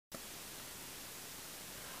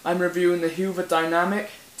I'm reviewing the Hoover Dynamic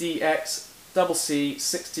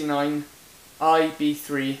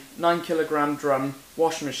DXCC69IB3 9kg drum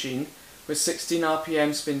washing machine with 16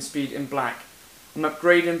 RPM spin speed in black. I'm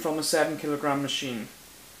upgrading from a 7kg machine.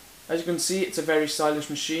 As you can see, it's a very stylish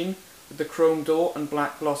machine with the chrome door and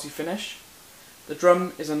black glossy finish. The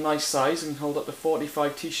drum is a nice size and can hold up to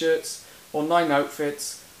 45 t-shirts or 9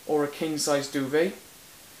 outfits or a king size duvet.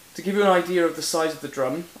 To give you an idea of the size of the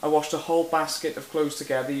drum, I washed a whole basket of clothes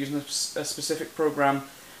together using a specific program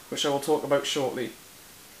which I will talk about shortly.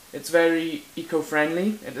 It's very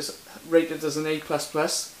eco-friendly. It is rated as an A++, A++,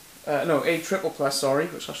 sorry,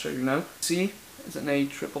 which I'll show you now. See, it's an A++.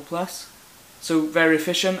 So very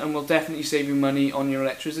efficient and will definitely save you money on your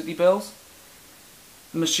electricity bills.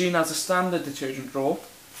 The machine has a standard detergent drawer,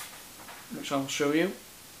 which I'll show you.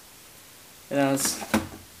 It has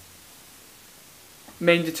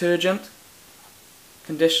main detergent,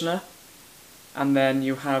 conditioner, and then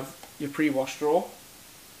you have your pre-wash drawer.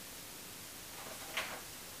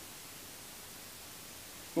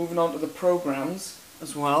 Moving on to the programs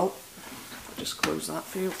as well, I'll just close that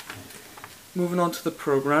for you. Moving on to the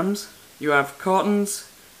programs, you have cottons,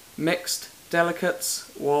 mixed, delicates,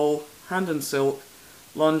 wool, hand and silk,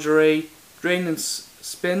 lingerie, drain and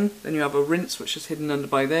spin, then you have a rinse which is hidden under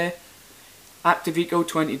by there, Active Eco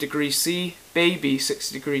 20°C, Baby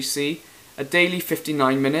 60°C, a daily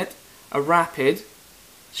 59-minute, a rapid,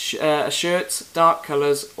 a shirts, dark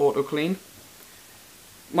colours, auto clean.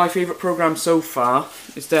 My favourite program so far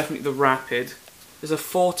is definitely the rapid. There's a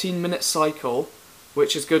 14-minute cycle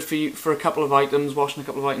which is good for you for a couple of items, washing a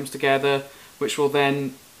couple of items together, which will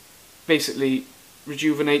then basically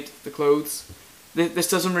rejuvenate the clothes. This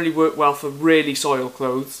doesn't really work well for really soiled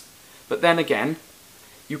clothes, but then again,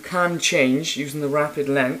 you can change using the rapid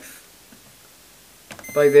length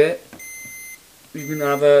by there. You can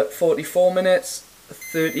have a 44 minutes, a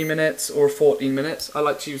 30 minutes, or 14 minutes. I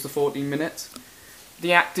like to use the 14 minutes.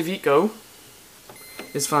 The Active Eco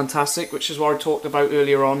is fantastic, which is what I talked about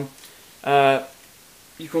earlier on.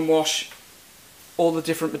 You can wash all the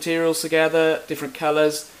different materials together, different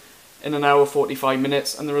colours, in an hour 45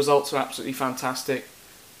 minutes, and the results are absolutely fantastic.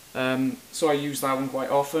 So I use that one quite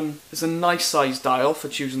often. There's a nice size dial for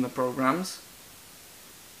choosing the programs,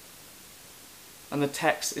 and the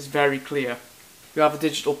text is very clear. You have a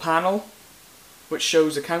digital panel which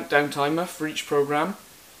shows a countdown timer for each program,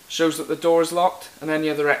 shows that the door is locked, and any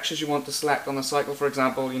other extras you want to select on the cycle. For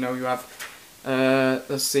example, you have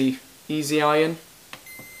let's see, easy iron,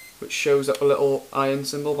 which shows up a little iron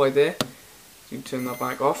symbol by there. You can turn that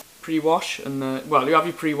back off. Pre-wash, and well, you have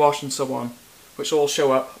your pre-wash and so on, which all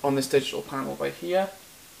show up on this digital panel by here.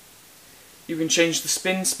 You can change the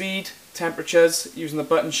spin speed, temperatures using the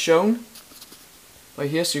buttons shown by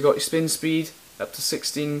here. So you've got your spin speed up to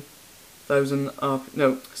 1600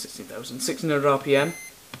 RPM,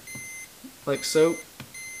 like so.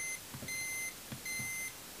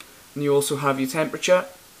 And you also have your temperature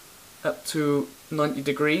up to 90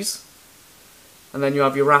 degrees. And then you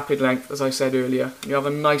have your rapid length, as I said earlier. You have a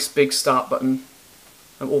nice big start button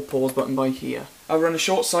or pause button by here. I'll run a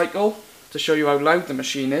short cycle to show you how loud the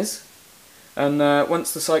machine is, and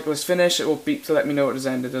once the cycle is finished it will beep to let me know it has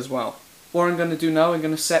ended as well. What I'm going to do now, I'm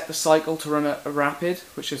going to set the cycle to run a rapid,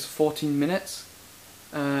 which is 14 minutes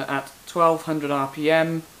at 1200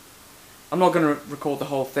 RPM. I'm not going to record the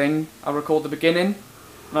whole thing. I'll record the beginning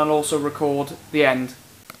and I'll also record the end.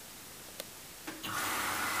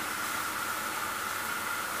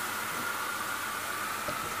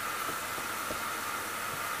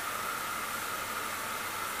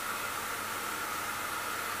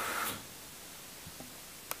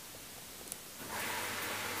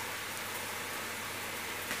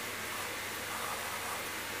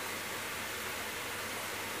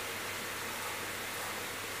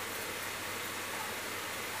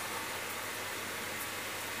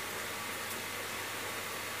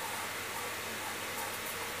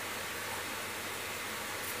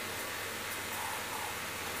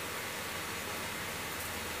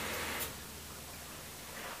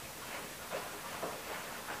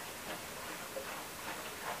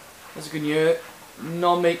 As you can hear,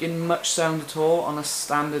 not making much sound at all on a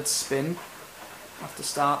standard spin after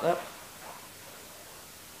startup.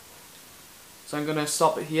 So I'm going to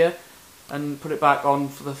stop it here and put it back on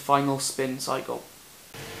for the final spin cycle.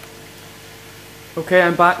 Okay,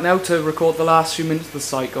 I'm back now to record the last few minutes of the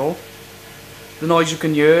cycle. The noise you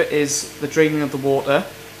can hear is the draining of the water.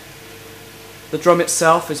 The drum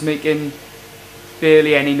itself is making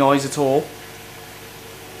barely any noise at all.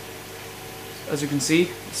 As you can see,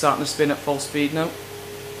 it's starting to spin at full speed now.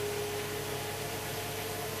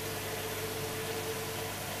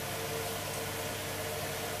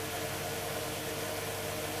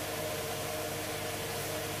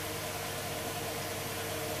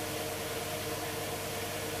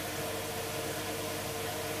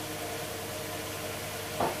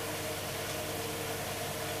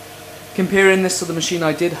 comparing this to the machine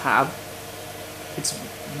I did have, it's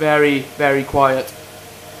very, very quiet.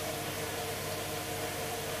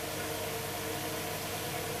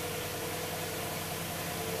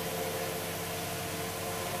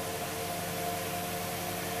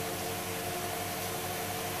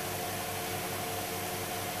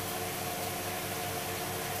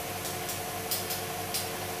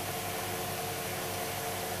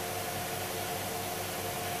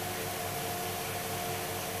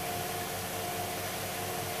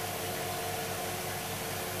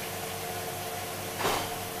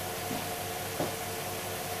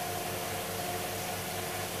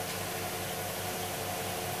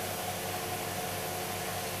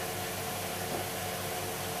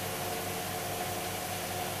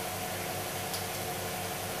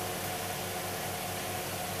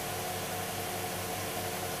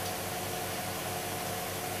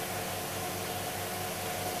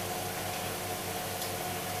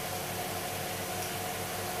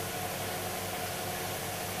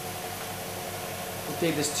 Okay,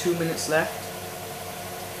 there's 2 minutes left,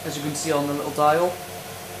 as you can see on the little dial.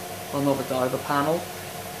 Well, not the dial, the panel.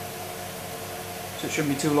 So it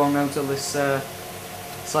shouldn't be too long now until this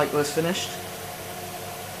cycle is finished.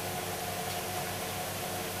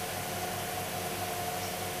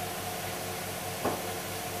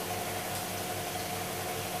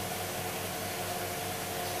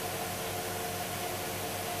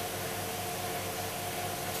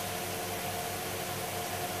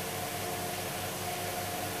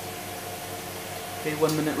 Okay,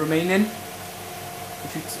 1 minute remaining.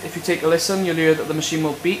 If you take a listen, you'll hear that the machine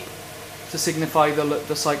will beep to signify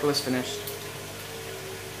the cycle is finished.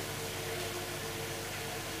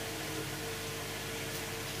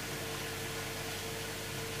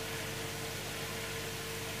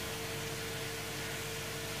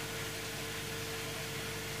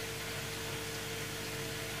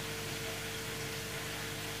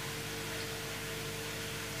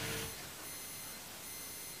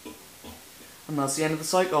 And that's the end of the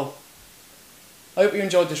cycle. I hope you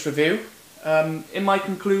enjoyed this review. In my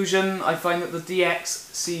conclusion, I find that the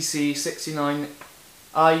DXCC69IB3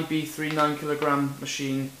 9kg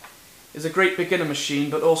machine is a great beginner machine,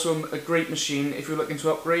 but also a great machine if you're looking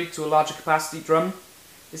to upgrade to a larger capacity drum.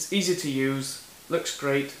 It's easy to use, looks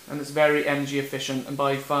great, and it's very energy efficient, and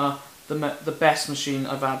by far the best machine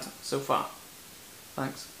I've had so far.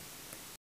 Thanks.